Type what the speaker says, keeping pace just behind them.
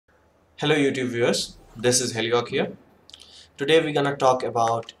Hello YouTube viewers, this is Heliok here. Today we're gonna talk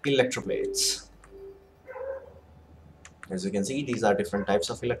about electroplates. As you can see, these are different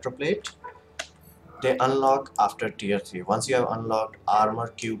types of electroplate. They unlock after tier 3. Once you have unlocked armor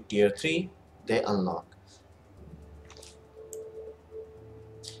cube tier 3, they unlock.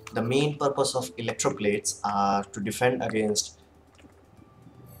 The main purpose of electroplates are to defend against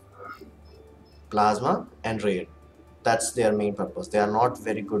plasma and raid. That's their main purpose. They are not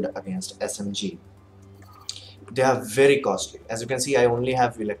very good against SMG. They are very costly. As you can see, I only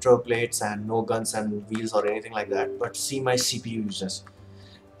have electroplates and no guns and wheels or anything like that, but see my CPU uses.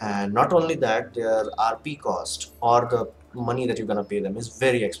 And not only that, their RP cost or the money that you're gonna pay them is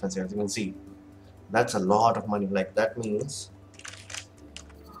very expensive. As you can see, that's a lot of money. Like that means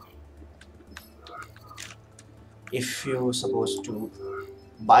if you supposed to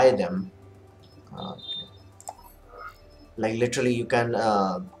buy them, like literally you can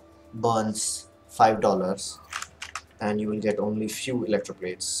burn $5 and you will get only few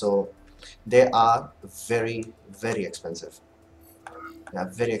electroplates. So they are very expensive. They are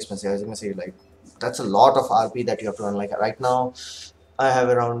very expensive. As you can see, like that's a lot of RP that you have to earn. Like right now I have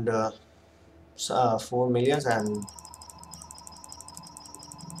around 4 million and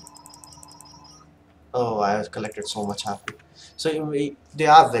oh, I have collected so much RP. So they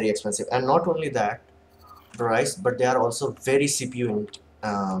are very expensive, and not only that price, but they are also very CPU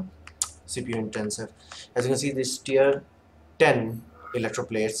intensive. As you can see, this tier 10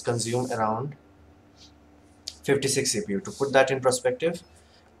 electroplates consume around 56 CPU. To put that in perspective,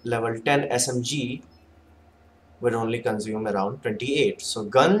 level 10 SMG would only consume around 28. So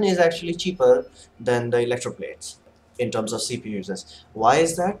gun is actually cheaper than the electroplates in terms of CPU uses. Why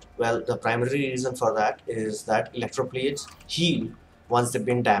is that? Well, the primary reason for that is that electroplates heal once they've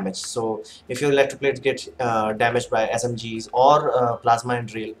been damaged. So if your electroplates get damaged by SMGs or plasma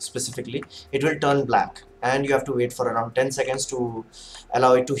and rail specifically, it will turn black and you have to wait for around 10 seconds to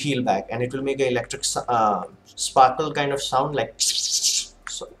allow it to heal back, and it will make an electric sparkle kind of sound, like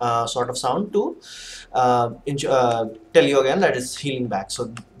sort of sound to tell you again that it's healing back.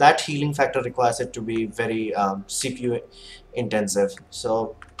 So that healing factor requires it to be very CPU intensive.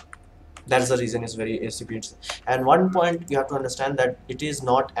 So that's the reason it's very CPU intensive. And one point you have to understand that it is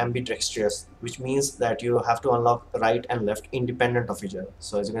not ambidextrous, which means that you have to unlock right and left independent of each other.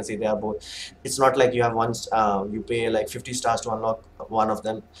 So as you can see, they are both. It's not like you have once you pay like 50 stars to unlock one of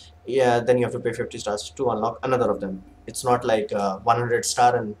them, then you have to pay 50 stars to unlock another of them. It's not like 100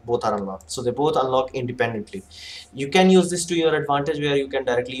 star and both are unlocked. So they both unlock independently. You can use this to your advantage, where you can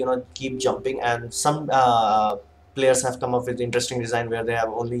directly keep jumping, and some players have come up with interesting design where they have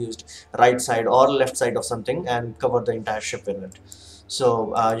only used right side or left side of something and cover the entire ship with it.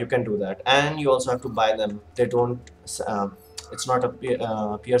 So you can do that, and you also have to buy them. They don't it's not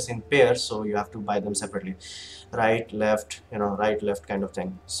appears in pairs, so you have to buy them separately. Right, left, right, left kind of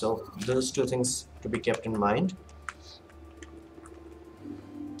thing. So those two things to be kept in mind.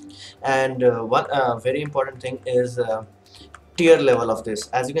 And one very important thing is tier level of this.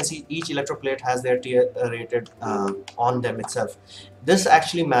 As you can see, each electroplate has their tier rated on them itself. This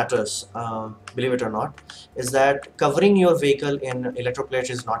actually matters, believe it or not, is that covering your vehicle in electroplate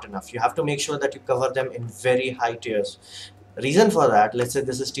is not enough. You have to make sure that you cover them in very high tiers. Reason for that, let's say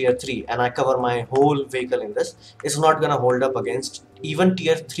this is tier 3 and I cover my whole vehicle in this, it's not gonna hold up against even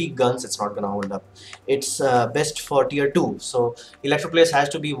tier 3 guns. It's not gonna hold up. It's best for tier 2. So electroplate has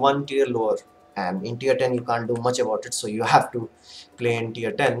to be one tier lower, and in tier 10 you can't do much about it, so you have to play in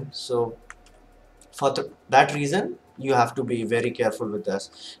tier 10. So for that reason, you have to be very careful with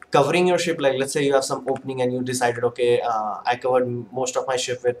this. Covering your ship, like let's say you have some opening and you decided, okay, I covered most of my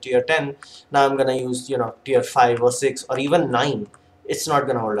ship with tier 10, now I'm gonna use tier 5 or 6 or even 9. It's not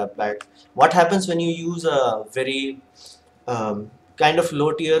gonna hold up back. What happens when you use a very kind of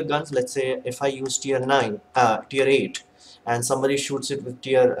low tier guns? Let's say if I use tier 8 and somebody shoots it with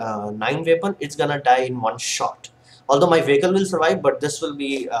tier 9 weapon, it's gonna die in one shot. Although my vehicle will survive, but this will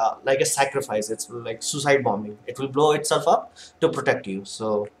be like a sacrifice. It's like suicide bombing. It will blow itself up to protect you.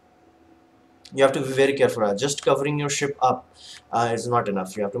 So you have to be very careful. Just covering your ship up is not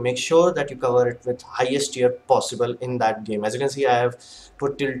enough. You have to make sure that you cover it with highest tier possible in that game. As you can see, I have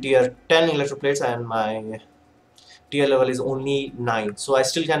put till tier 10 electroplates and my tier level is only 9, so I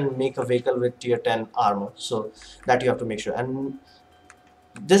still can make a vehicle with tier 10 armor. So that you have to make sure. And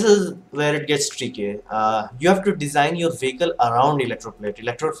this is where it gets tricky. You have to design your vehicle around electroplate.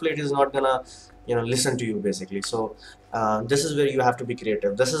 Electroplate is not gonna listen to you basically. So this is where you have to be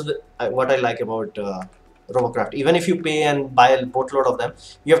creative. This is what I like about ROBOCRAFT. Even if you pay and buy a boatload of them,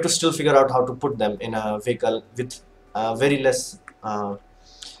 you have to still figure out how to put them in a vehicle with very less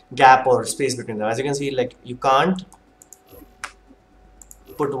gap or space between them. As you can see, like you can't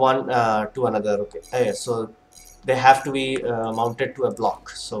put one to another. Okay, so they have to be mounted to a block.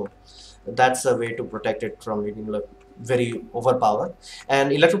 So that's a way to protect it from being like very overpowered.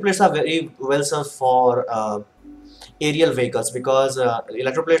 And electroplates are very well served for aerial vehicles, because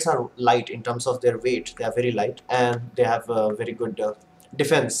electroplates are light in terms of their weight. They are very light and they have very good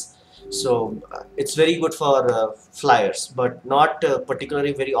defense. So it's very good for flyers, but not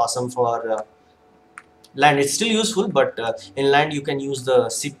particularly very awesome for land. It's still useful, but in land you can use the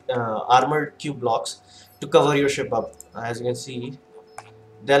armored cube blocks to cover your ship up. As you can see,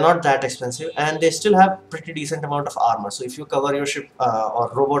 they're not that expensive and they still have pretty decent amount of armor. So if you cover your ship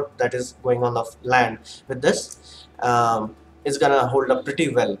or robot that is going on the land with this, it's gonna hold up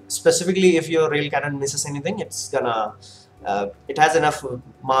pretty well. Specifically if your rail cannon misses anything, it's gonna it has enough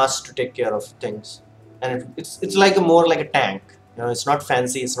mass to take care of things. And it's like more like a tank. It's not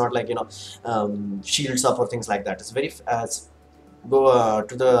fancy. It's not like shields up or things like that. It's very go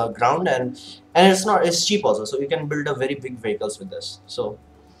to the ground, and it's cheap also, so you can build a very big vehicles with this. So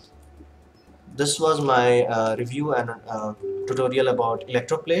this was my review and tutorial about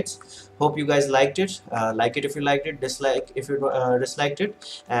electroplates. Hope you guys liked it. Like it if you liked it, dislike if you disliked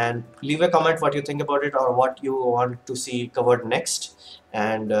it, and leave a comment what you think about it or what you want to see covered next.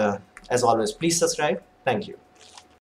 And as always, please subscribe. Thank you.